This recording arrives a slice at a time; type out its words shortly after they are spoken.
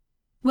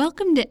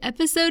Welcome to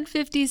episode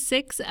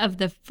 56 of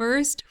the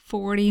first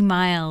 40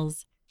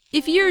 miles.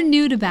 If you're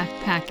new to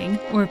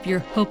backpacking, or if you're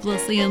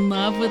hopelessly in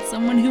love with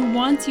someone who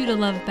wants you to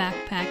love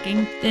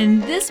backpacking, then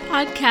this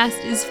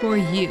podcast is for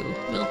you.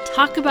 We'll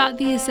talk about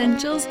the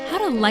essentials, how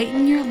to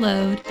lighten your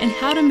load, and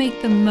how to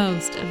make the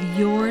most of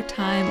your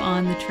time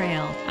on the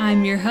trail.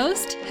 I'm your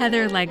host,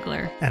 Heather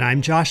Legler. And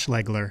I'm Josh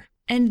Legler.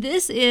 And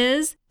this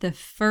is the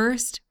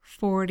first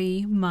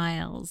 40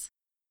 miles.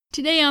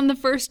 Today on the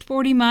first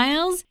 40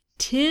 miles,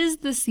 'tis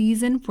the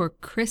season for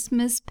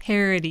Christmas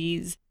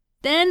parodies.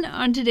 Then,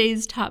 on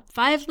today's top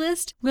 5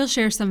 list, we'll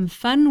share some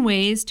fun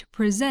ways to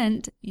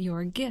present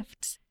your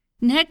gifts.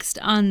 Next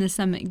on the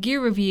Summit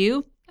Gear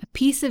Review, a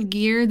piece of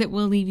gear that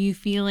will leave you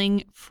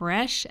feeling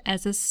fresh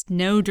as a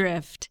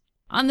snowdrift.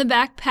 On the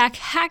Backpack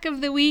Hack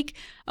of the Week,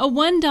 a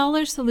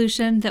 $1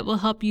 solution that will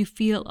help you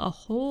feel a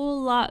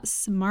whole lot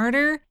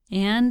smarter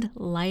and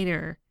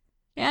lighter.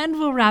 And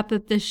we'll wrap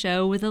up the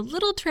show with a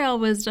little trail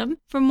wisdom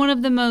from one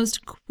of the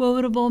most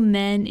quotable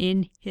men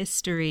in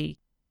history.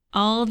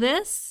 All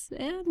this,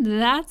 and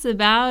that's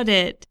about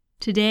it,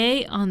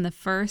 today on the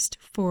first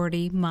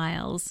 40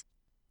 miles.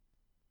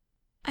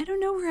 I don't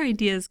know where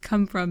ideas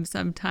come from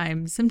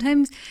sometimes.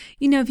 Sometimes,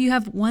 if you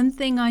have one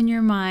thing on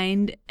your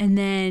mind and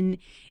then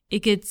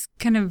it gets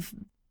kind of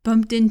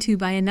bumped into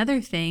by another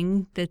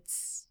thing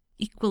that's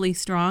equally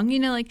strong.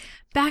 Like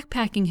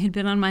backpacking had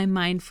been on my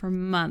mind for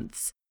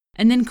months.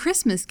 And then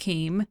Christmas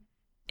came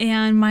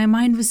and my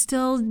mind was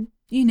still,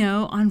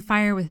 on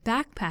fire with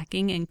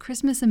backpacking, and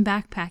Christmas and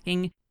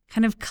backpacking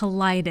kind of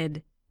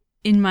collided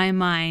in my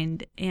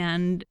mind,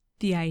 and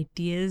the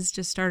ideas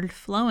just started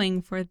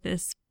flowing for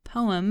this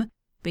poem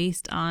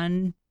based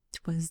on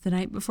 "'Twas the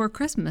Night Before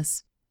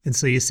Christmas." And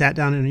so you sat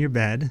down in your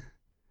bed.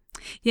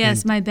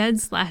 Yes, my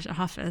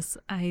bed/office.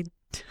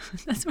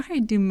 That's where I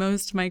do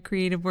most of my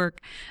creative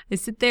work. I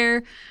sit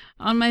there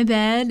on my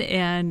bed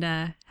and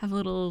have a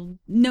little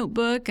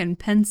notebook and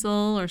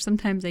pencil, or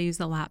sometimes I use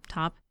a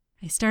laptop.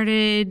 I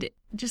started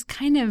just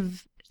kind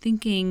of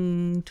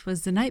thinking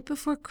 'twas the night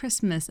before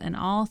Christmas and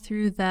all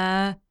through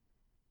the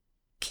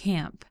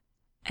camp.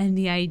 And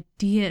the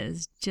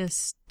ideas just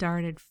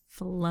started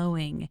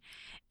flowing.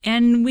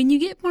 And when you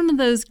get one of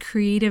those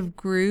creative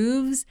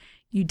grooves,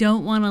 you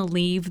don't want to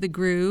leave the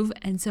groove.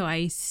 And so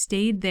I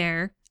stayed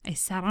there. I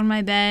sat on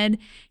my bed,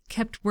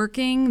 kept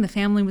working. The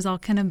family was all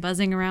kind of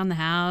buzzing around the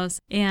house.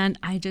 And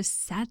I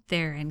just sat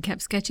there and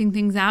kept sketching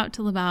things out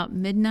till about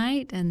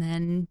midnight. And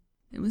then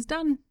it was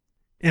done.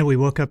 And we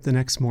woke up the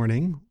next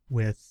morning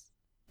with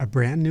a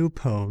brand new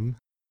poem,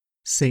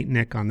 St.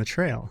 Nick on the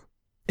Trail.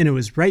 And it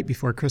was right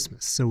before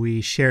Christmas. So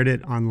we shared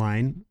it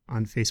online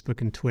on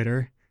Facebook and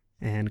Twitter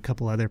and a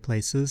couple other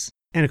places.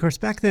 And of course,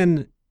 back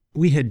then,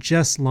 we had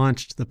just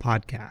launched the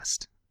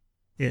podcast.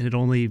 It had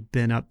only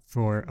been up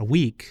for a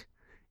week.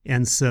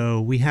 And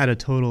so we had a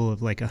total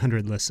of like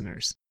 100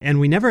 listeners. And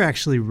we never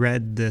actually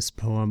read this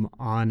poem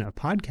on a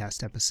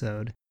podcast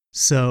episode.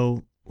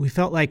 So we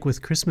felt like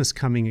with Christmas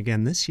coming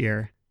again this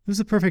year, it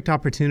was a perfect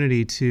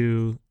opportunity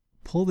to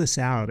pull this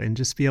out and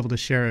just be able to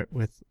share it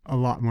with a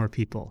lot more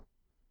people.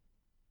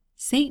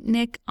 St.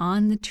 Nick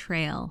on the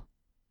Trail.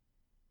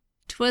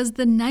 'Twas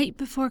the night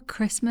before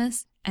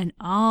Christmas, and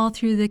all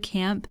through the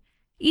camp,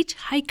 each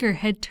hiker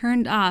had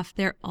turned off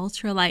their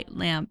ultralight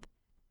lamp.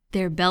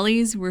 Their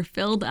bellies were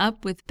filled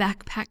up with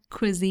backpack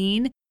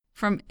cuisine,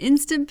 from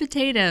instant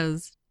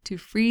potatoes to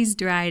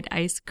freeze-dried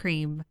ice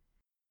cream.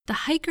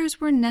 The hikers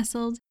were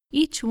nestled,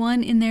 each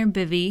one in their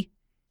bivvy,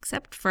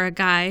 except for a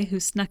guy who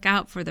snuck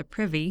out for the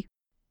privy.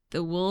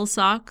 The wool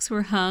socks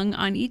were hung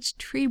on each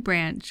tree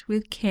branch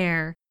with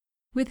care,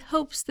 with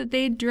hopes that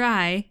they'd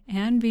dry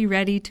and be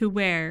ready to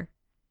wear.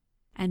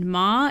 And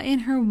Ma in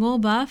her wool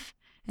buff,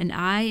 and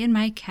I in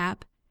my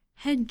cap,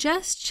 had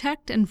just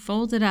checked and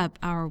folded up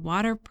our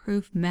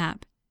waterproof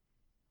map.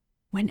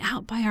 When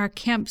out by our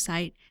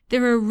campsite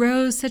there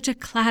arose such a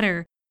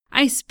clatter,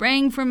 I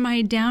sprang from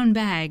my down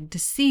bag to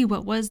see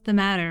what was the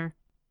matter.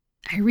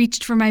 I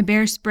reached for my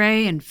bear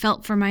spray and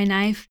felt for my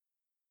knife,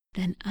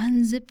 then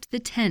unzipped the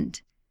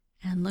tent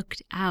and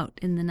looked out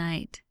in the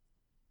night.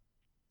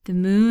 The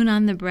moon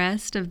on the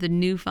breast of the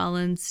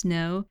new-fallen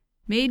snow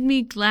made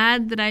me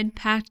glad that I'd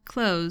packed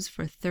clothes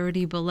for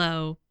 30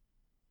 below.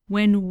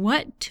 When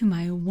what to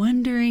my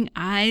wondering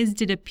eyes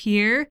did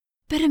appear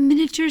but a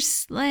miniature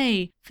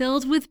sleigh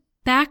filled with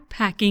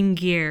backpacking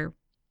gear.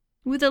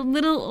 With a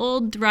little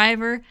old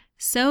driver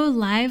so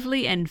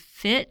lively and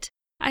fit,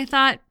 I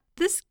thought,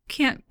 this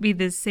can't be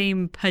the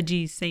same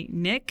pudgy St.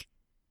 Nick.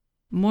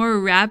 More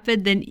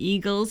rapid than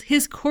eagles,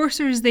 his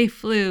coursers they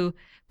flew,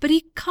 but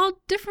he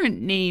called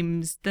different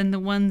names than the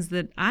ones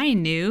that I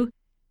knew.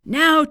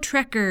 Now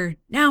trekker,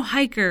 now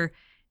hiker,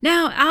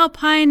 now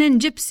alpine and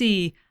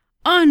gypsy,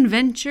 on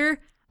venture,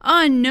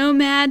 on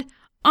nomad,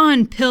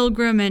 on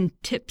pilgrim and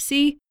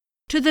tipsy,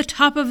 to the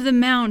top of the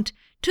mount,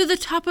 to the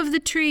top of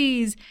the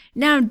trees,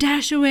 now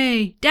dash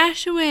away,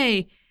 dash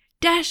away,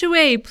 dash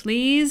away,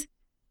 please.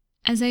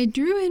 As I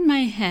drew in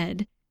my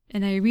head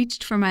and I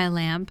reached for my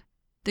lamp,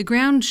 the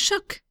ground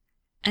shook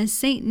as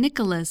St.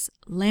 Nicholas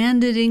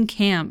landed in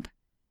camp.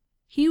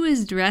 He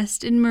was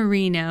dressed in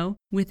merino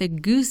with a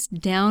goose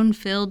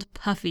down-filled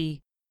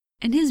puffy,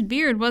 and his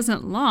beard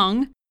wasn't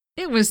long,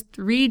 it was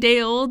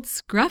 3-day-old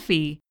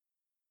Scruffy.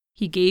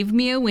 He gave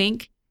me a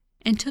wink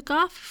and took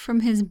off from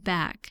his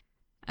back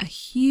a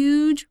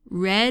huge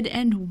red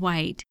and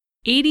white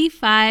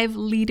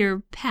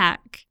 85-liter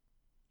pack.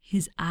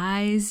 His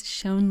eyes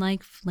shone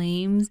like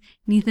flames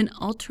 'neath an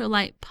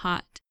ultralight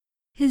pot.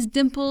 His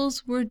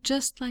dimples were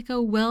just like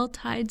a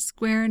well-tied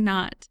square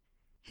knot.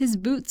 His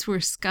boots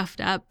were scuffed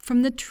up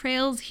from the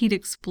trails he'd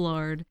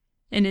explored,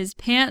 and his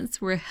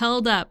pants were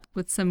held up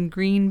with some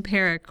green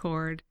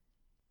paracord.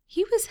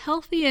 He was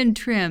healthy and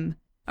trim,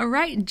 a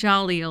right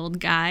jolly old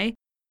guy.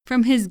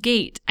 From his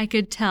gait I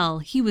could tell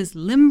he was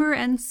limber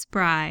and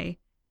spry.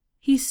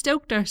 He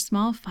stoked our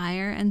small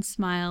fire and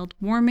smiled,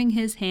 warming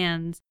his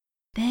hands.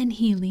 Then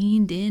he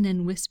leaned in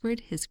and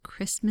whispered his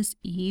Christmas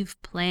Eve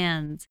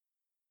plans.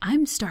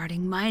 "I'm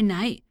starting my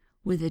night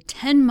with a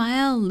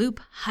 10-mile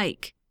loop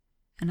hike."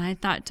 And I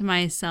thought to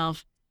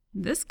myself,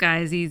 this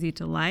guy's easy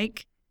to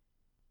like.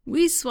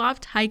 We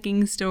swapped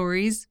hiking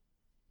stories,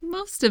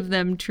 most of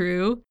them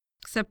true,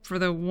 except for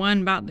the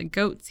one about the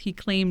goats he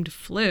claimed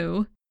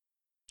flew.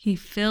 He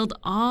filled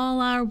all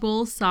our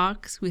wool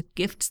socks with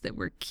gifts that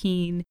were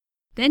keen.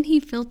 Then he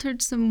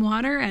filtered some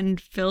water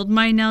and filled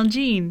my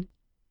Nalgene.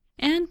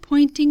 And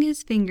pointing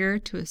his finger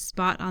to a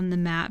spot on the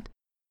map,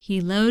 he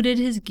loaded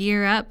his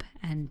gear up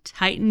and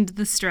tightened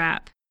the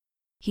strap.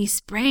 He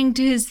sprang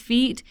to his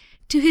feet,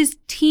 to his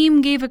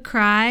team gave a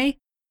cry,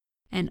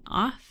 and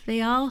off they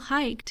all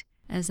hiked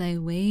as I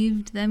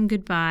waved them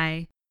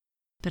goodbye.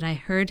 But I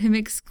heard him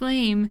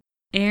exclaim,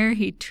 ere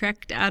he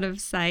trekked out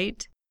of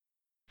sight,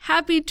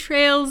 "Happy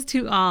trails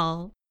to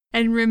all,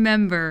 and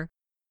remember,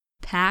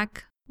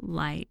 pack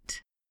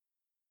light."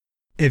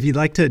 If you'd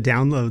like to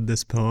download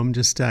this poem,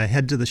 just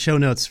head to the show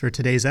notes for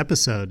today's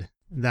episode.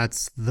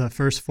 That's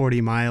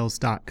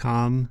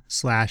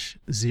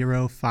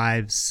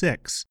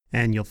thefirst40miles.com/056.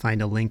 And you'll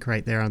find a link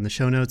right there on the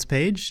show notes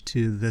page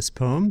to this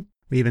poem.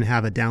 We even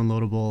have a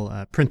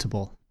downloadable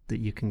printable that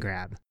you can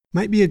grab.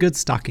 Might be a good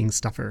stocking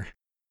stuffer.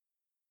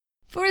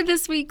 For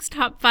this week's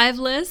Top 5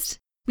 list,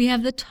 we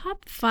have the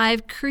top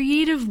 5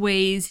 creative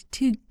ways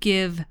to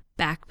give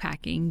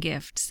backpacking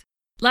gifts.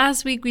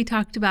 Last week we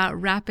talked about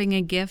wrapping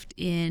a gift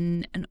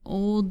in an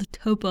old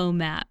topo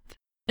map.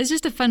 It's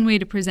just a fun way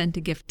to present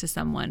a gift to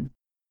someone.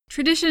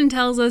 Tradition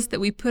tells us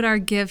that we put our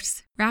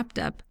gifts wrapped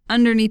up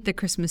underneath the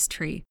Christmas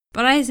tree,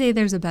 but I say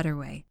there's a better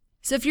way.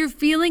 So if you're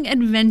feeling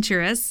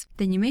adventurous,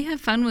 then you may have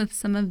fun with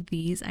some of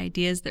these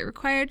ideas that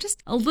require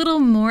just a little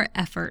more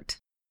effort.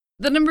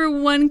 The number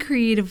 1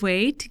 creative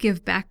way to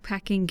give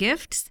backpacking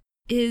gifts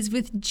is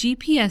with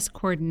GPS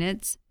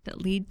coordinates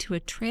that lead to a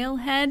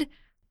trailhead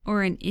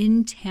or an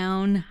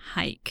in-town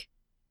hike.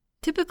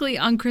 Typically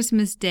on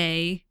Christmas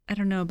Day, I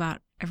don't know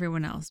about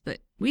everyone else,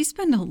 but we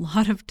spend a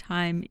lot of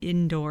time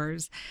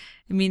indoors.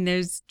 I mean,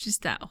 there's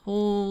just that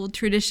whole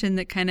tradition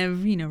that kind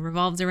of,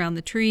 revolves around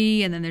the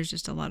tree, and then there's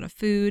just a lot of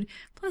food.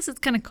 Plus, it's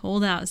kind of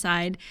cold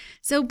outside.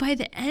 So by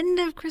the end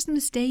of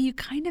Christmas Day, you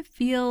kind of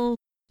feel,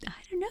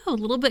 a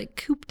little bit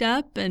cooped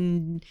up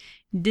and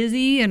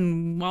dizzy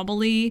and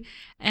wobbly.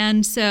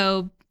 And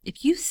so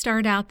if you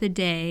start out the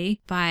day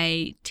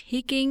by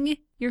taking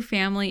your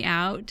family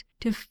out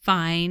to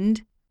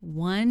find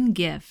one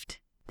gift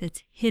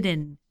that's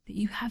hidden, that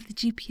you have the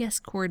GPS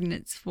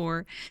coordinates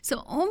for.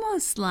 So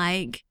almost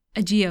like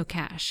a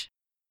geocache.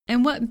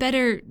 And what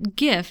better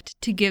gift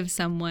to give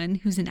someone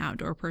who's an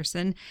outdoor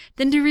person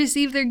than to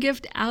receive their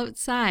gift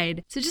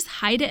outside? So just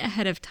hide it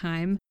ahead of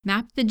time,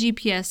 map the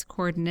GPS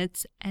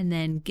coordinates, and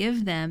then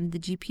give them the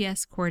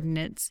GPS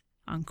coordinates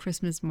on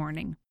Christmas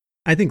morning.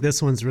 I think this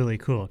one's really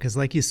cool because,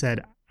 like you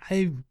said,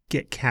 I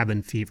get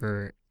cabin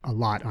fever a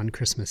lot on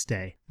Christmas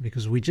Day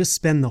because we just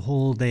spend the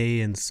whole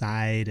day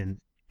inside, and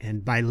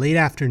by late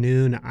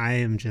afternoon,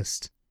 I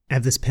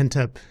have this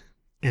pent-up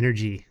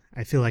energy.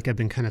 I feel like I've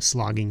been kind of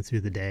slogging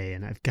through the day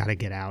and I've got to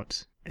get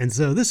out. And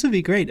so this would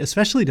be great,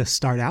 especially to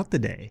start out the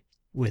day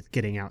with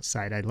getting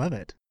outside. I love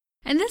it.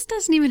 And this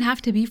doesn't even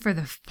have to be for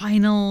the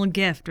final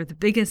gift or the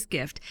biggest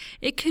gift.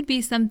 It could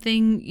be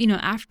something,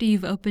 after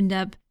you've opened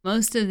up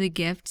most of the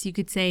gifts, you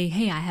could say,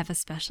 hey, I have a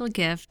special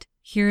gift.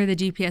 Here are the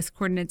GPS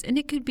coordinates. And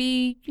it could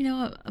be,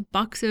 a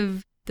box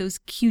of those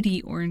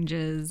cutie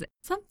oranges,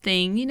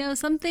 something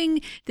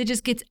that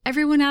just gets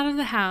everyone out of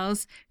the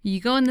house. You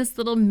go on this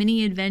little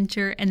mini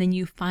adventure and then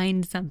you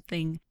find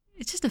something.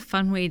 It's just a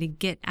fun way to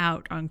get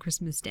out on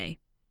Christmas Day.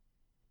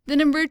 The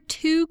number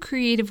 2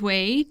 creative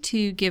way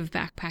to give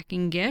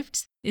backpacking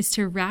gifts is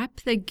to wrap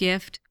the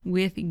gift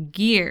with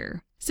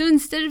gear. So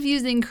instead of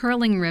using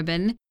curling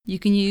ribbon, you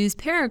can use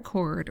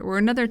paracord or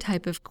another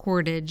type of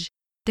cordage.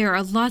 There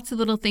are lots of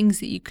little things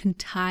that you can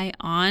tie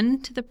on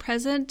to the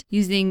present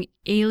using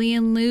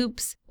alien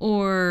loops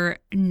or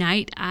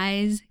Night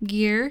Eyes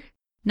gear.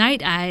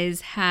 Night Eyes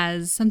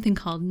has something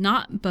called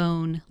knot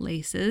bone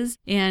laces,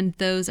 and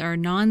those are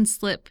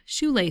non-slip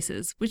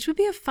shoelaces, which would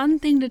be a fun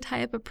thing to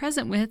tie up a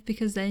present with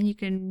because then you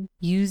can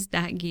use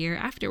that gear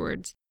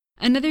afterwards.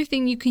 Another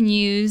thing you can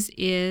use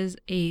is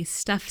a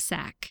stuff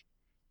sack.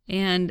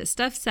 And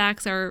stuffed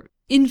sacks are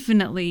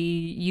infinitely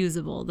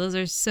usable. Those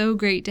are so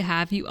great to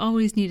have. You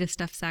always need a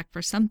stuffed sack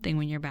for something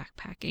when you're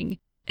backpacking.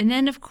 And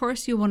then, of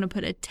course, you'll want to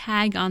put a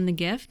tag on the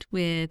gift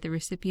with the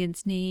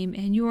recipient's name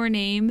and your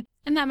name.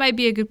 And that might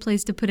be a good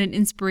place to put an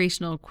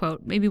inspirational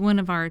quote, maybe one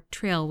of our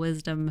trail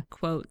wisdom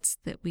quotes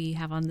that we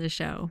have on the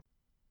show.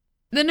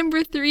 The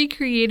number 3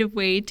 creative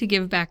way to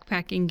give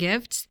backpacking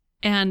gifts,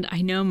 and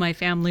I know my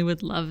family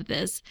would love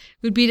this,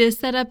 would be to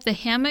set up the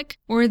hammock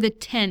or the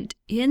tent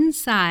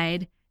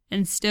inside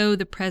and stow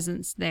the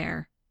presents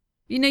there.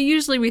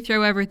 Usually we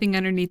throw everything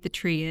underneath the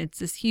tree. It's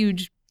this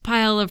huge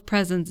pile of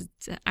presents.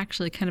 It's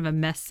actually kind of a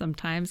mess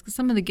sometimes because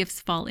some of the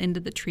gifts fall into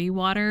the tree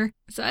water.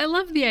 So I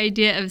love the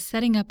idea of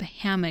setting up a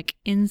hammock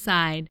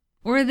inside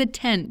or the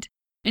tent.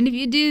 And if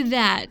you do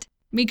that,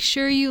 make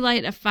sure you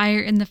light a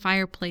fire in the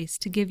fireplace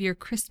to give your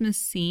Christmas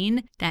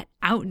scene that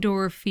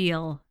outdoor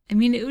feel.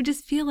 It would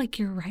just feel like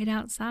you're right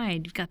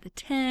outside. You've got the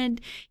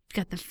tent, you've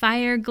got the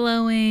fire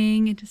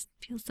glowing. It just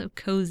feels so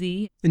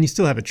cozy. And you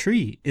still have a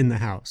tree in the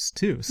house,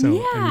 too. So,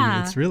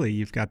 yeah. It's really,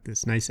 you've got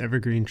this nice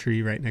evergreen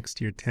tree right next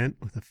to your tent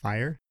with a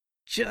fire.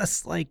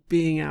 Just like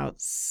being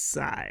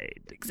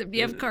outside. Except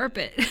you have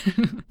carpet.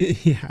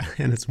 Yeah,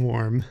 and it's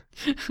warm.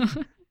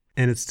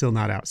 And it's still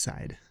not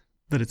outside.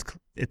 But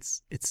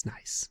it's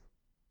nice.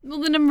 Well,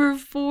 the number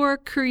 4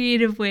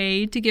 creative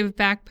way to give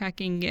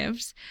backpacking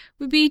gifts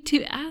would be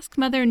to ask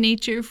Mother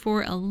Nature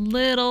for a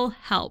little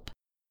help.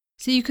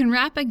 So you can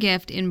wrap a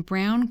gift in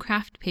brown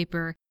craft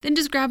paper, then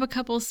just grab a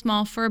couple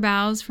small fir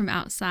boughs from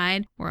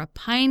outside, or a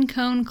pine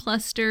cone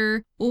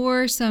cluster,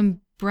 or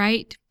some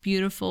bright,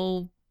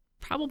 beautiful,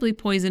 probably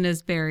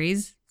poisonous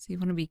berries. So you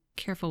want to be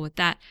careful with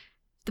that.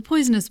 The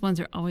poisonous ones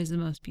are always the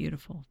most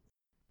beautiful.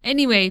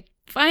 Anyway,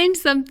 find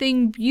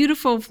something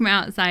beautiful from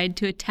outside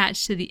to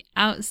attach to the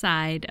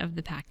outside of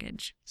the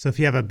package. So if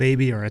you have a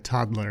baby or a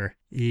toddler,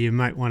 you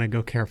might want to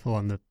go careful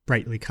on the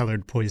brightly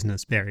colored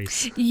poisonous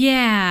berries.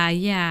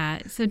 Yeah.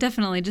 So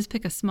definitely just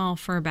pick a small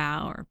fir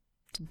bough or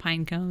some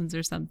pine cones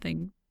or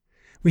something.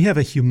 We have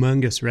a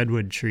humongous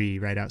redwood tree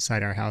right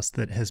outside our house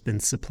that has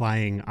been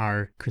supplying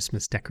our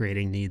Christmas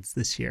decorating needs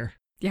this year.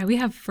 Yeah, we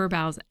have fir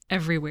boughs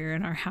everywhere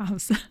in our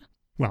house.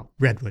 Well,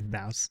 redwood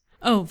boughs.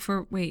 Oh,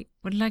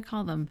 what did I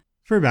call them?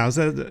 Fir boughs,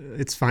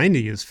 it's fine to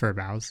use fir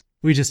boughs.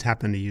 We just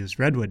happen to use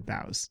redwood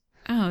boughs.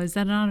 Oh, is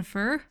that not a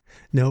fir?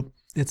 Nope,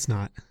 it's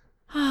not.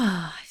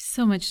 Ah,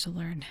 so much to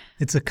learn.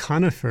 It's a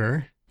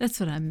conifer. That's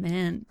what I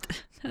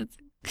meant.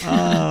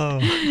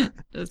 Oh.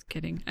 Just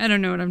kidding. I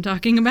don't know what I'm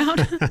talking about.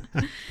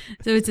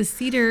 So it's a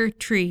cedar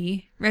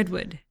tree,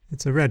 redwood.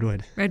 It's a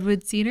redwood.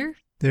 Redwood cedar?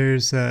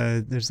 There's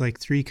like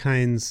 3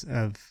 kinds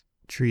of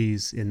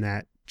trees in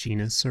that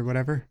genus or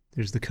whatever.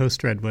 There's the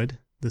coast redwood,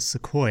 the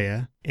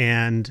sequoia,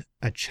 and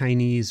a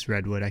Chinese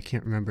redwood. I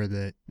can't remember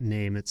the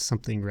name. It's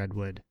something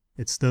redwood.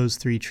 It's those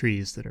 3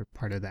 trees that are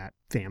part of that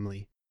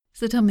family.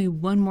 So tell me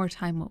one more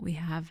time what we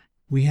have.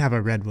 We have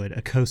a redwood,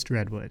 a coast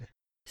redwood.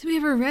 So we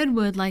have a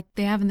redwood like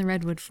they have in the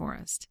redwood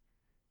forest.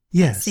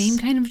 Yes. That same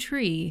kind of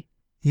tree.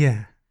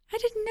 Yeah. I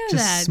didn't know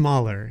Just that.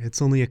 smaller.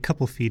 It's only a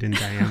couple feet in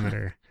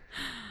diameter.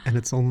 And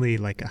it's only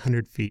like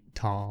 100 feet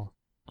tall.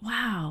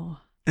 Wow.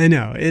 I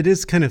know. It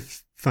is kind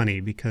of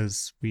funny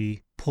because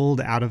we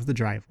pulled out of the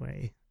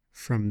driveway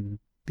from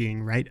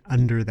being right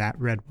under that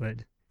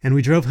redwood. And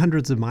we drove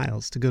hundreds of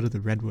miles to go to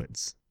the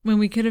redwoods. When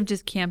we could have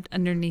just camped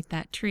underneath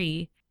that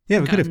tree. Yeah,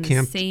 we could have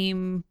camped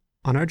on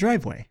our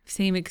driveway.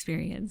 Same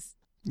experience.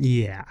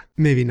 Yeah,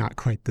 maybe not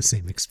quite the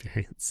same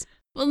experience.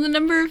 Well, the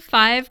number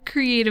 5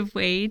 creative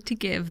way to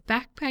give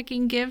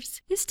backpacking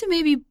gifts is to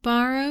maybe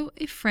borrow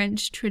a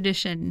French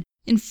tradition.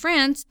 In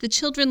France, the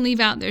children leave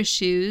out their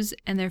shoes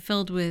and they're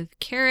filled with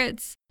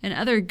carrots and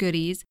other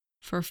goodies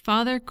for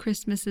Father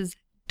Christmas's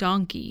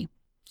donkey.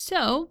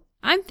 So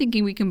I'm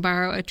thinking we can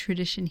borrow a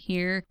tradition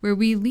here where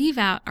we leave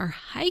out our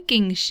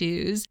hiking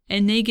shoes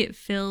and they get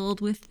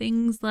filled with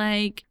things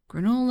like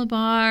granola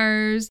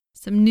bars,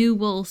 some new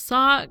wool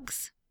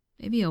socks,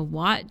 maybe a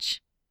watch,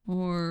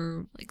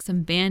 or like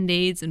some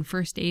Band-Aids and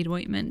first aid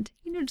ointment.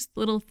 Just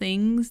little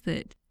things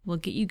that will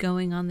get you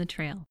going on the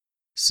trail.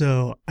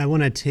 So I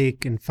want to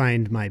take and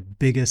find my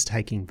biggest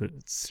hiking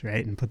boots,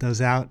 right? And put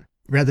those out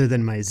rather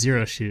than my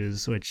zero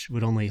shoes, which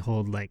would only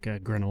hold like a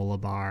granola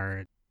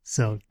bar.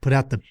 So put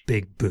out the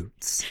big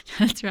boots.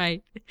 That's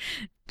right.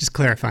 Just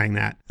clarifying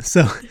that.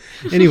 So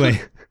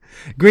anyway,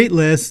 great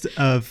list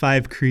of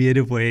 5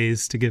 creative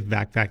ways to give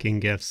backpacking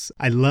gifts.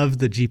 I love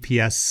the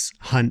GPS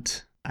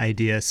hunt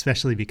idea,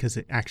 especially because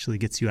it actually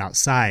gets you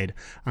outside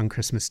on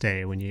Christmas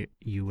Day when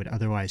you would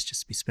otherwise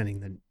just be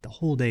spending the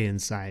whole day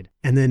inside.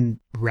 And then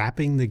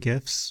wrapping the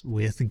gifts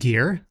with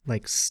gear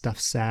like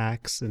stuffed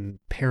sacks and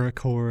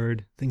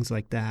paracord, things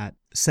like that.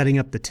 Setting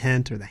up the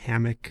tent or the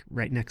hammock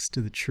right next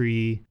to the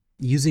tree.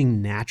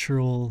 Using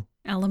natural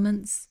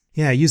elements.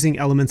 Yeah, using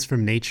elements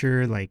from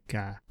nature like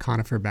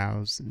conifer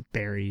boughs and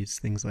berries,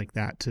 things like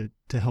that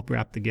to help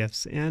wrap the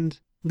gifts. And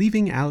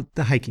leaving out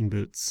the hiking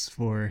boots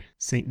for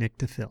St. Nick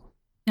to fill.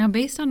 Now,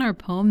 based on our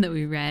poem that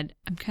we read,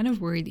 I'm kind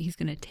of worried that he's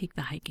going to take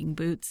the hiking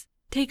boots,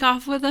 take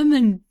off with them,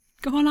 and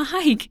go on a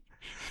hike.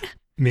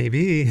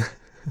 Maybe.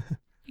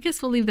 I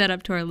guess we'll leave that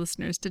up to our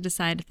listeners to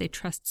decide if they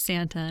trust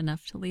Santa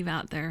enough to leave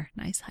out their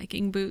nice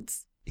hiking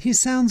boots. He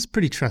sounds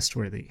pretty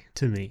trustworthy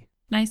to me.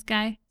 Nice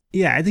guy?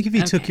 Yeah, I think if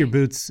he took your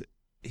boots,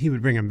 he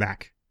would bring them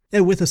back.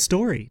 And with a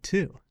story,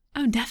 too.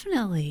 Oh,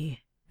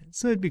 definitely.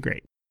 So it'd be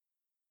great.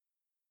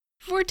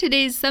 For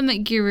today's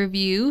Summit Gear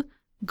review,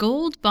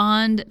 Gold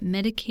Bond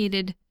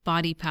Medicated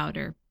Body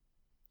Powder.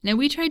 Now,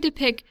 we tried to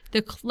pick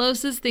the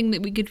closest thing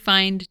that we could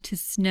find to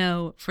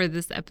snow for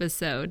this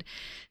episode.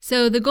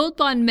 So the Gold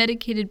Bond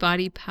Medicated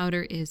Body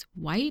Powder is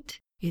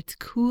white, it's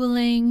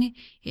cooling,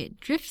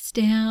 it drifts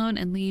down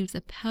and leaves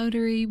a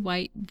powdery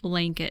white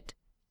blanket.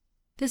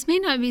 This may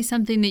not be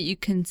something that you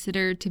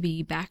consider to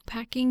be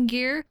backpacking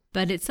gear,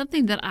 but it's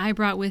something that I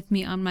brought with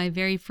me on my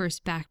very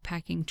first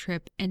backpacking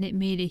trip, and it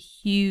made a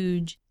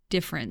huge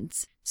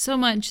difference. So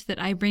much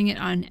that I bring it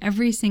on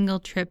every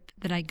single trip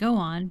that I go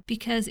on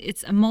because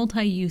it's a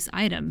multi-use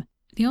item.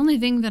 The only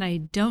thing that I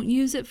don't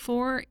use it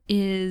for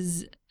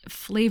is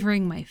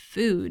flavoring my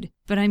food.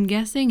 But I'm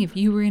guessing if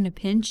you were in a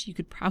pinch, you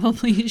could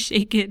probably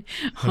shake it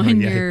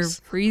on your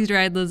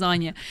freeze-dried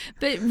lasagna.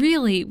 But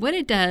really, what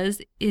it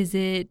does is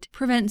it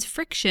prevents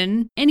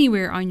friction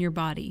anywhere on your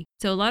body.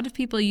 So a lot of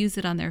people use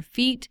it on their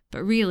feet,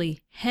 but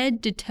really,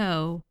 head to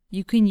toe,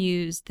 you can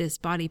use this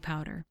body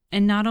powder.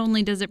 And not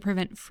only does it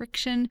prevent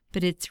friction,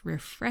 but it's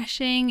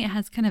refreshing. It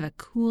has kind of a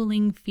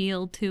cooling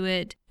feel to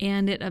it,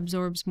 and it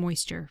absorbs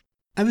moisture.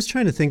 I was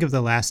trying to think of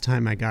the last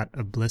time I got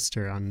a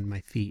blister on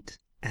my feet.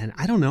 And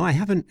I don't know, I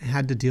haven't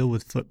had to deal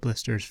with foot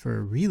blisters for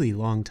a really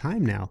long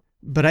time now.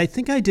 But I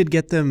think I did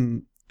get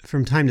them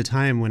from time to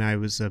time when I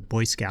was a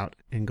Boy Scout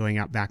and going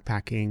out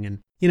backpacking.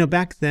 And,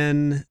 back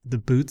then, the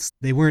boots,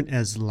 they weren't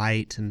as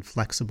light and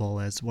flexible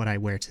as what I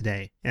wear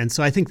today. And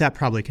so I think that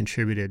probably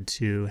contributed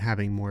to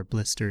having more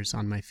blisters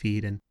on my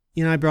feet. And,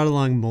 I brought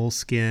along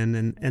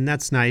moleskin, and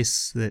that's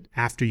nice that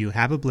after you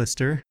have a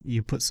blister,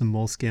 you put some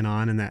moleskin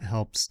on, and that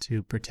helps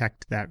to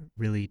protect that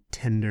really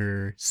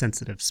tender,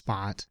 sensitive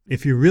spot.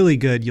 If you're really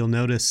good, you'll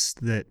notice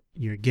that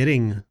you're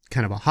getting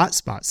kind of a hot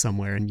spot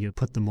somewhere, and you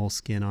put the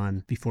moleskin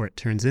on before it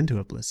turns into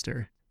a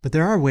blister. But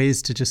there are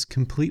ways to just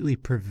completely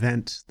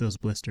prevent those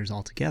blisters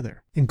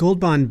altogether. And Gold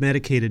Bond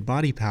Medicated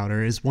Body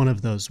Powder is one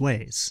of those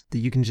ways that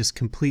you can just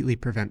completely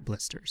prevent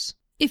blisters.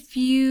 If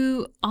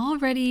you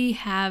already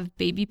have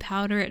baby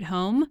powder at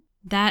home,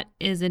 that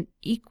is an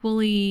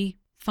equally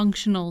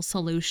functional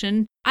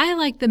solution. I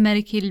like the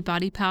medicated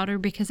body powder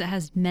because it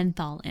has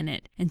menthol in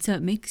it, and so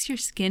it makes your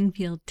skin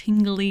feel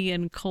tingly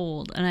and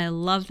cold, and I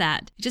love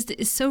that. It just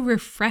is so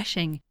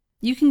refreshing.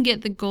 You can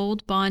get the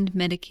Gold Bond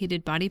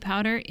Medicated Body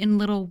Powder in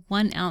little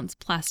 1-ounce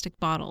plastic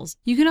bottles.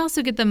 You can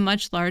also get the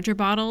much larger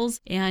bottles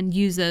and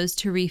use those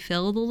to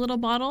refill the little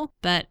bottle,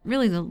 but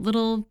really the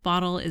little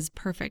bottle is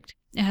perfect.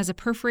 It has a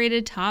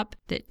perforated top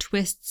that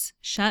twists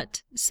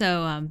shut,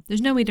 so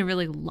there's no way to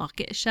really lock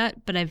it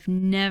shut, but I've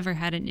never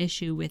had an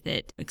issue with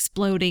it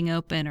exploding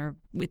open or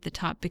with the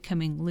top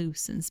becoming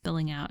loose and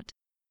spilling out.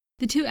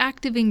 The two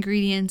active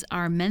ingredients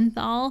are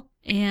menthol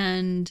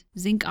and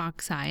zinc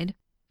oxide.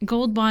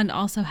 Gold Bond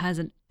also has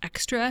an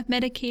extra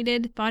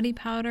medicated body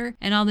powder,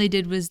 and all they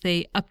did was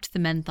they upped the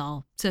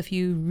menthol. So if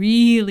you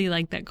really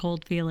like that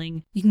cold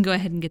feeling, you can go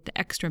ahead and get the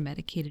extra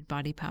medicated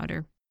body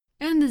powder.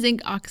 And the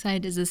zinc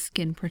oxide is a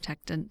skin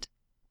protectant.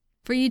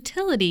 For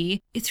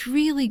utility, it's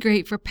really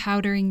great for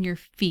powdering your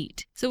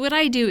feet. So what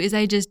I do is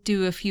I just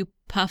do a few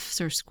puffs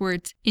or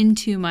squirts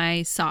into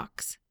my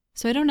socks.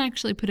 So I don't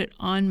actually put it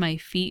on my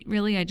feet,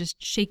 really. I just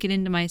shake it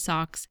into my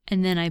socks,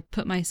 and then I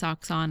put my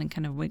socks on and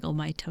kind of wiggle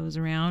my toes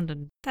around,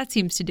 and that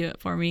seems to do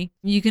it for me.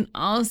 You can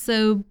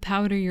also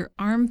powder your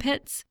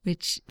armpits,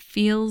 which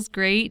feels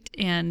great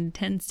and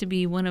tends to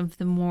be one of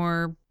the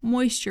more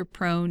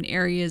moisture-prone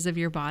areas of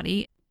your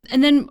body.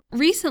 And then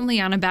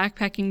recently on a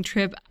backpacking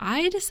trip,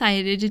 I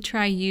decided to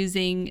try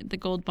using the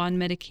Gold Bond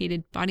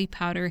Medicated Body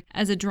Powder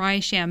as a dry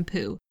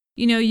shampoo.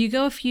 You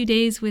go a few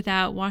days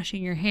without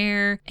washing your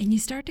hair, and you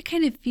start to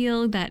kind of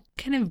feel that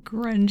kind of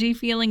grungy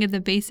feeling at the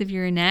base of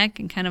your neck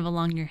and kind of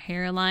along your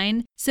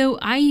hairline. So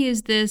I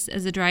used this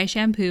as a dry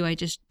shampoo. I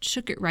just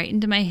shook it right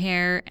into my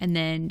hair and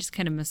then just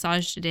kind of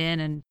massaged it in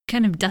and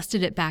kind of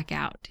dusted it back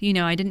out.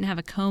 I didn't have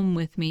a comb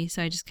with me,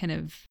 so I just kind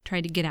of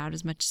tried to get out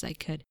as much as I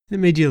could. It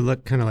made you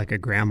look kind of like a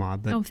grandma,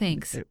 but oh,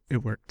 thanks.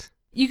 It worked.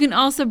 You can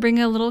also bring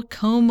a little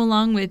comb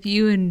along with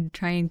you and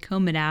try and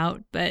comb it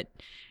out, but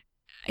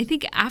I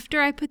think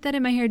after I put that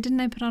in my hair, didn't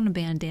I put on a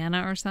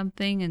bandana or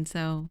something? And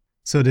so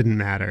it didn't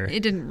matter.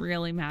 It didn't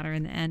really matter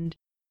in the end.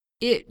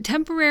 It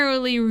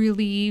temporarily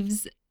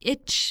relieves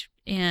itch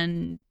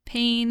and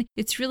pain.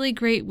 It's really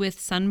great with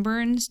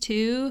sunburns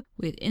too,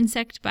 with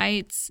insect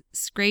bites,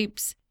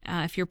 scrapes,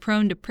 if you're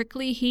prone to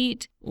prickly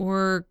heat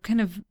or kind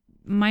of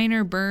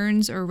minor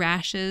burns or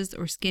rashes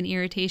or skin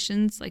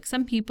irritations. Like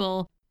some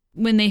people,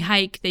 when they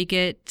hike, they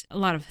get a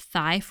lot of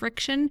thigh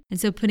friction. And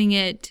so putting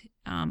it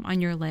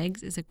on your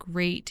legs is a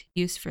great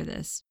use for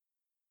this.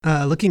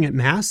 Looking at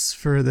mass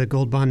for the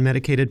Gold Bond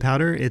Medicated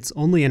Powder, it's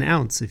only an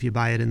ounce if you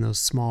buy it in those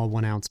small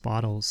 1-ounce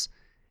bottles.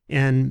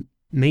 And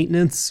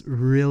maintenance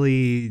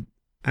really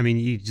I mean,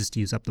 you just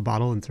use up the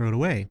bottle and throw it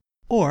away.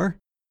 Or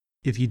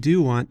if you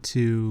do want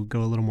to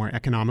go a little more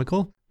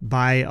economical,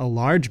 buy a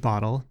large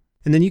bottle,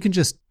 and then you can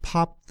just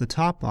pop the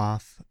top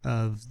off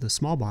of the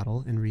small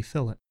bottle and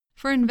refill it.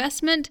 For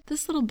investment,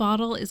 this little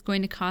bottle is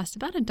going to cost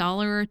about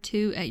 $1 or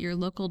 $2 at your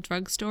local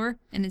drugstore,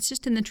 and it's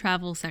just in the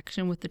travel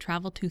section with the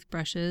travel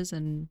toothbrushes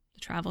and the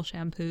travel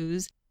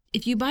shampoos.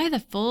 If you buy the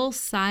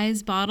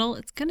full-size bottle,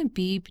 it's going to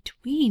be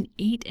between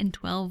 $8 and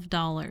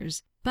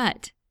 $12.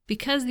 But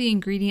because the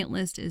ingredient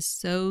list is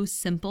so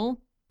simple,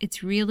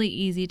 it's really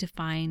easy to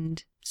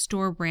find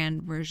store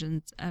brand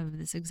versions of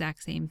this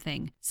exact same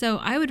thing. So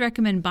I would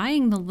recommend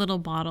buying the little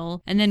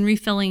bottle and then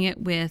refilling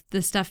it with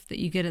the stuff that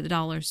you get at the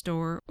dollar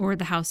store or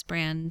the house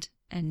brand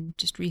and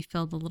just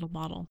refill the little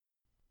bottle.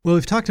 Well,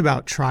 we've talked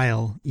about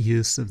trial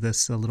use of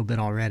this a little bit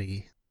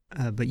already,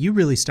 but you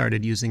really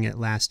started using it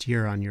last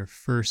year on your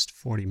first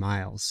 40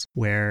 miles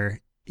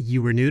where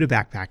you were new to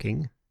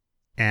backpacking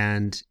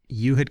and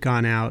you had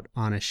gone out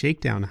on a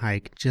shakedown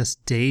hike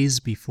just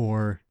days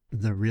before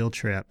the real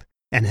trip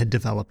and had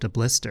developed a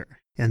blister.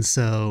 And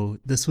so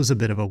this was a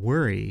bit of a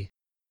worry.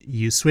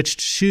 You switched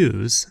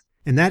shoes,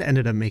 and that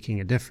ended up making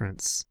a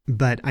difference.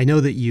 But I know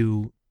that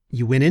you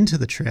went into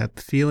the trip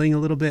feeling a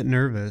little bit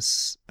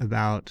nervous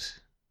about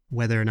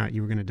whether or not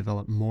you were going to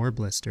develop more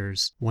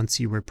blisters once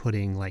you were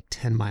putting like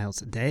 10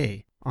 miles a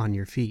day on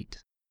your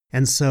feet.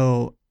 And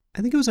so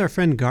I think it was our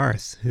friend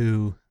Garth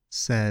who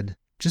said,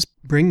 just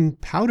bring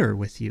powder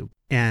with you,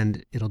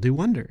 and it'll do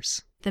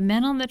wonders. The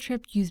men on the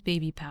trip use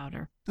baby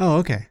powder. Oh,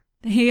 okay.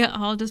 They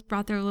all just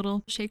brought their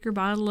little shaker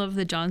bottle of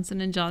the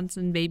Johnson &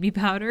 Johnson baby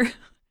powder.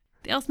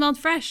 They all smelled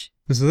fresh.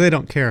 So they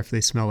don't care if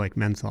they smell like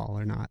menthol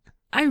or not.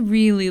 I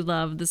really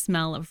love the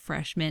smell of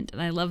fresh mint,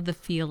 and I love the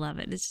feel of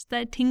it. It's just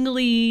that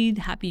tingly,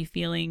 happy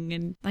feeling.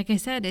 And like I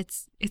said,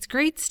 it's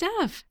great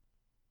stuff.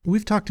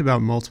 We've talked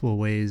about multiple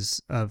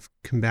ways of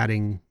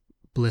combating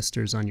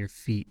blisters on your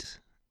feet.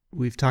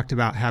 We've talked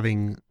about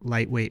having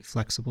lightweight,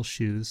 flexible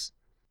shoes.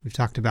 We've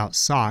talked about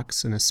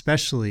socks, and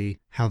especially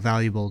how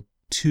valuable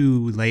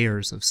 2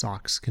 layers of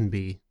socks can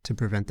be to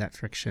prevent that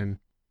friction.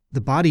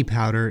 The body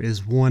powder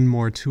is one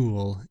more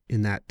tool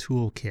in that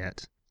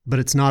toolkit, but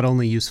it's not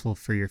only useful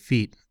for your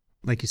feet.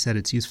 Like you said,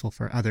 it's useful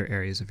for other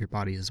areas of your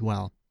body as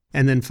well.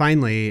 And then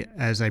finally,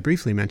 as I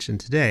briefly mentioned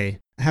today,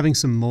 having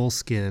some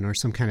moleskin or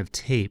some kind of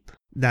tape,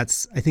 I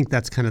think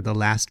that's kind of the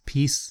last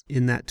piece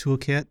in that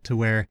toolkit, to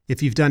where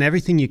if you've done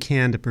everything you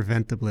can to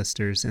prevent the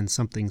blisters and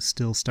something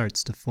still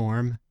starts to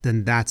form,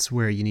 then that's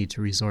where you need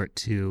to resort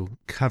to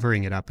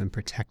covering it up and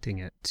protecting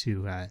it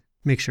to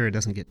make sure it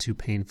doesn't get too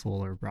painful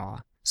or raw.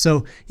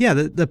 So yeah,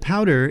 the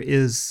powder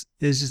is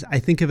just, I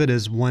think of it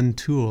as one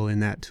tool in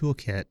that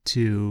toolkit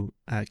to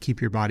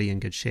keep your body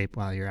in good shape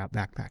while you're out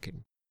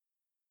backpacking.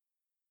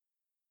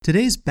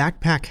 Today's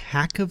backpack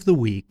hack of the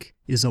week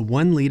is a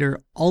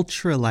 1-liter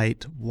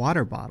ultralight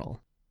water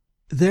bottle.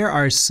 There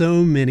are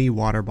so many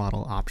water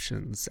bottle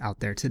options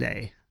out there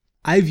today.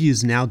 I've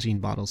used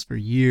Nalgene bottles for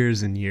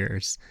years and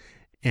years,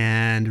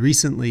 and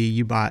recently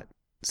you bought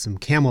some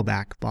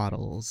Camelback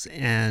bottles,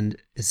 and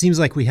it seems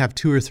like we have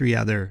 2 or 3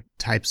 other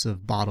types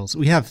of bottles.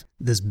 We have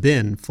this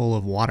bin full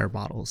of water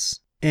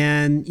bottles.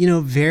 And,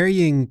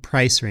 varying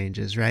price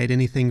ranges, right?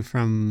 Anything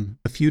from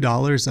a few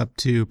dollars up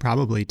to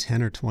probably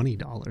 $10 or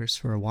 $20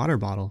 for a water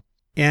bottle.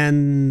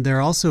 And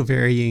they're also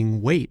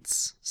varying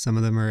weights. Some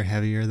of them are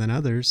heavier than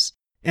others.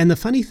 And the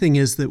funny thing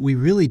is that we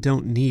really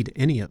don't need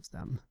any of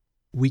them.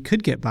 We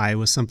could get by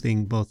with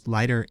something both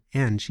lighter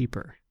and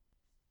cheaper.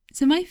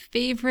 So my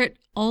favorite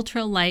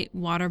ultralight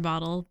water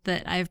bottle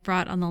that I've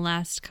brought on the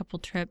last couple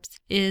trips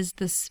is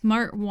the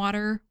Smart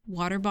water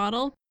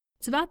bottle.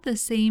 It's about the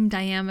same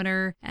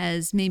diameter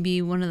as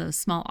maybe one of those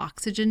small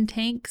oxygen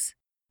tanks.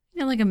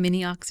 Like a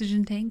mini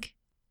oxygen tank.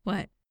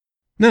 What?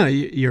 No,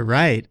 you're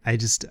right. I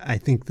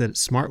think that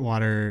Smart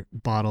water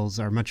bottles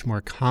are much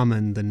more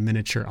common than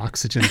miniature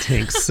oxygen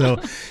tanks.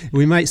 So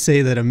we might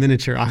say that a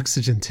miniature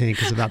oxygen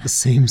tank is about the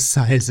same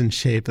size and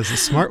shape as a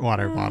Smart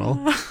water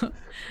bottle.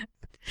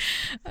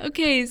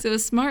 Okay, so a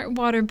Smart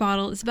water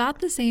bottle is about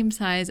the same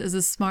size as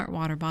a Smart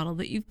water bottle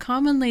that you've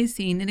commonly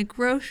seen in a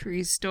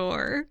grocery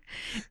store.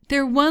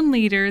 They're 1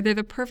 liter, they're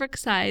the perfect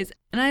size,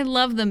 and I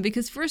love them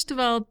because, first of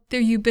all,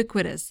 they're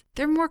ubiquitous.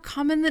 They're more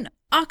common than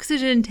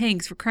oxygen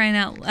tanks, for crying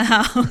out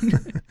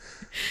loud.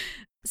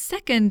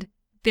 Second,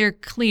 they're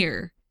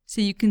clear,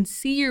 so you can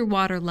see your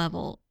water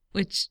level,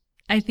 which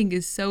I think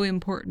is so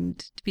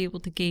important to be able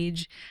to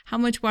gauge how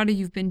much water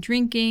you've been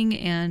drinking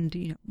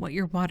and what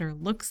your water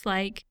looks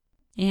like.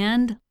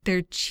 And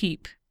they're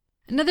cheap.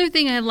 Another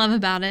thing I love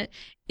about it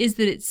is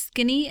that it's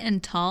skinny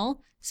and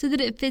tall so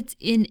that it fits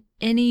in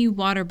any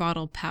water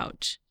bottle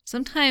pouch.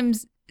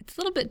 Sometimes it's a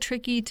little bit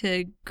tricky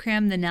to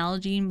cram the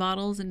Nalgene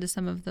bottles into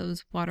some of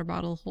those water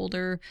bottle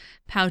holder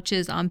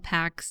pouches on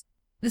packs.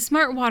 The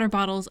Smart water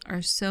bottles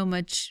are so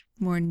much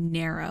more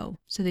narrow,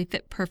 so they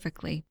fit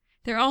perfectly.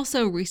 They're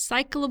also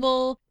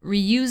recyclable,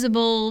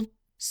 reusable,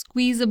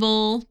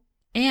 squeezable,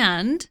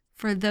 and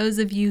for those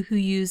of you who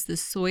use the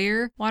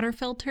Sawyer water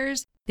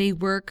filters, they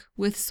work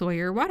with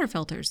Sawyer water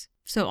filters.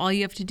 So all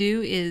you have to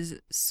do is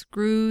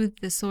screw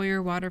the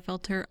Sawyer water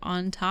filter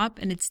on top,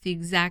 and it's the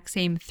exact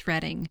same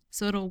threading.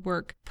 So it'll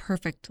work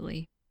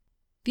perfectly.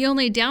 The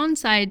only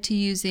downside to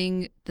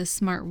using the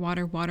Smart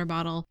Water water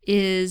bottle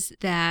is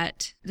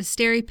that the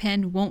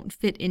SteriPen won't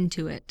fit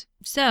into it.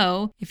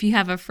 So if you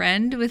have a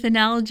friend with an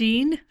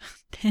Nalgene,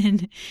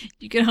 then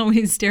you can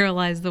always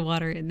sterilize the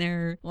water in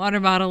their water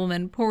bottle and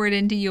then pour it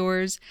into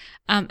yours.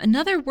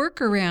 Another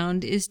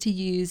workaround is to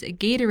use a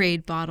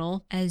Gatorade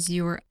bottle as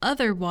your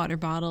other water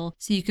bottle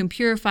so you can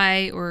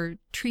purify or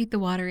treat the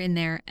water in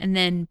there and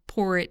then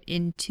pour it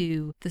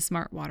into the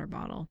Smart Water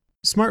bottle.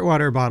 Smart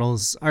water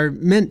bottles are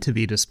meant to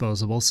be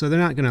disposable, so they're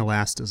not going to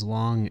last as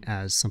long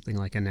as something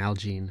like an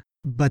Nalgene.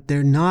 But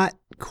they're not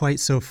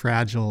quite so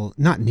fragile,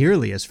 not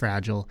nearly as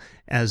fragile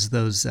as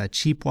those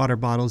cheap water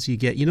bottles you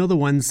get. You know, the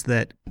ones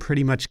that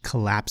pretty much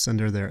collapse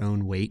under their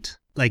own weight?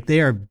 Like,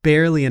 they are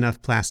barely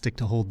enough plastic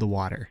to hold the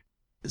water.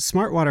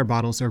 Smart water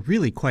bottles are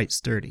really quite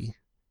sturdy,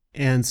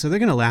 and so they're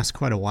going to last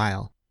quite a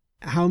while.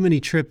 How many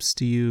trips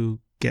do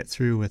you get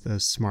through with a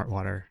smart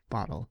water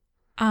bottle?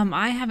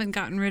 I haven't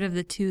gotten rid of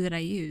the 2 that I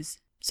use.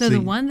 So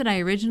the one that I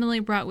originally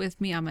brought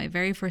with me on my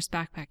very first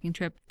backpacking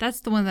trip,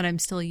 that's the one that I'm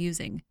still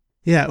using.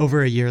 Yeah,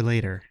 over a year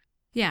later.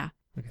 Yeah.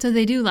 Okay. So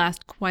they do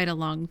last quite a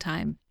long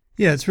time.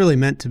 Yeah, it's really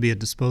meant to be a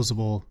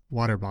disposable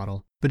water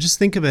bottle. But just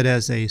think of it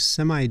as a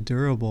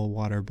semi-durable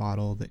water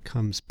bottle that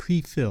comes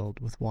pre-filled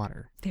with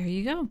water. There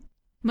you go.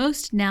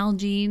 Most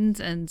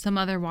Nalgenes and some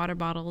other water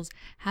bottles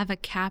have a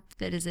cap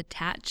that is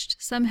attached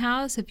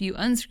somehow. So if you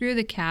unscrew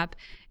the cap,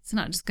 it's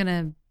not just going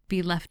to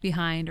be left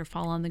behind or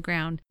fall on the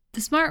ground. The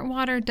Smart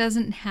Water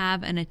doesn't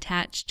have an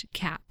attached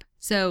cap.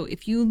 So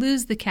if you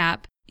lose the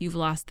cap, you've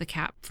lost the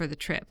cap for the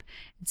trip.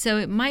 So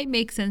it might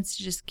make sense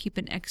to just keep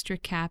an extra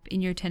cap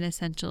in your 10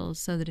 essentials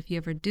so that if you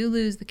ever do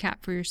lose the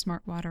cap for your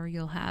Smart Water,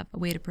 you'll have a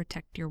way to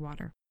protect your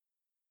water.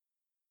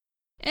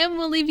 And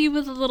we'll leave you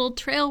with a little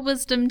trail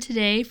wisdom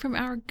today from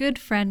our good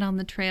friend on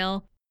the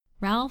trail,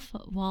 Ralph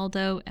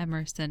Waldo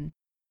Emerson.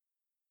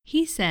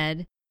 He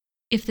said,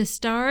 "If the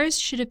stars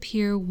should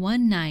appear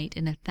one night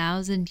in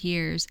 1,000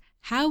 years,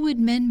 how would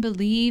men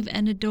believe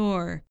and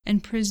adore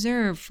and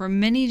preserve for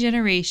many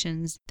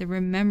generations the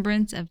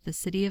remembrance of the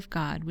city of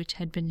God which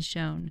had been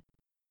shown?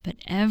 But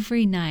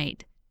every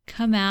night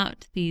come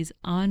out these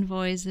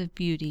envoys of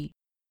beauty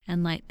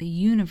and light the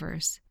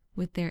universe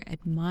with their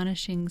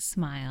admonishing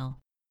smile."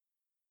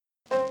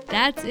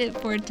 That's it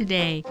for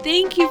today.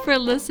 Thank you for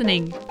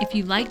listening. If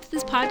you liked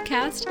this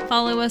podcast,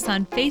 follow us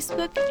on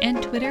Facebook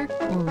and Twitter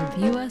or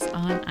review us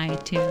on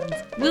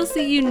iTunes. We'll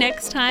see you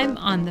next time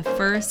on the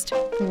first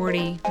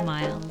 40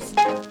 miles.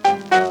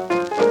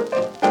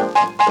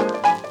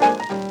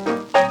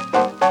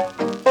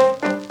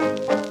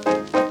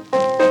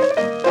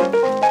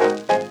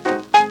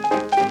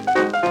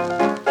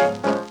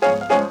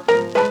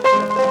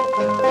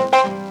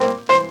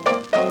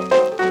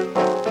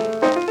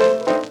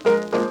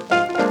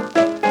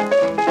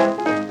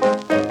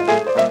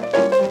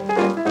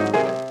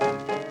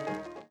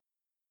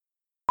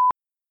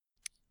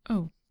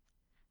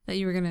 That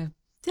you were gonna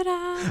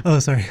ta-da! Oh,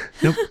 sorry.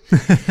 Nope.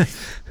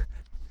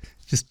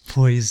 Just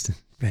poised and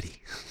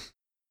ready.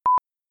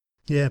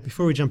 Yeah,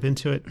 before we jump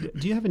into it,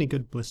 do you have any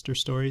good blister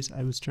stories?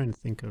 I was trying to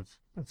think of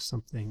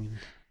something.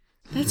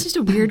 That's just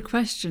a weird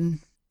question.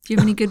 Do you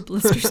have any good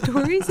blister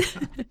stories?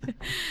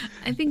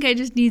 I think I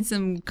just need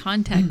some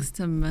context,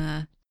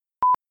 You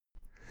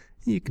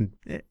can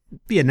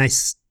be a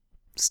nice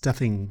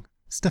stuffing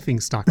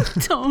stalker.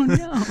 Oh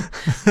no,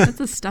 that's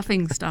a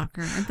stuffing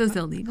stalker. Aren't those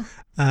illegal?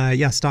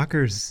 Yeah,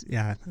 stalkers.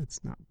 Yeah, it's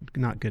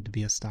not good to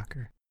be a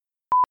stalker.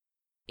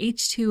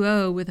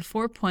 H2O with a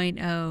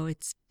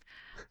 4.0.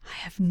 I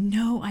have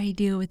no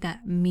idea what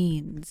that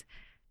means.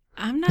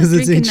 I'm not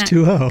drinking drinking it's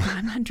H2O.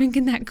 I'm not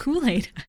drinking that Kool-Aid.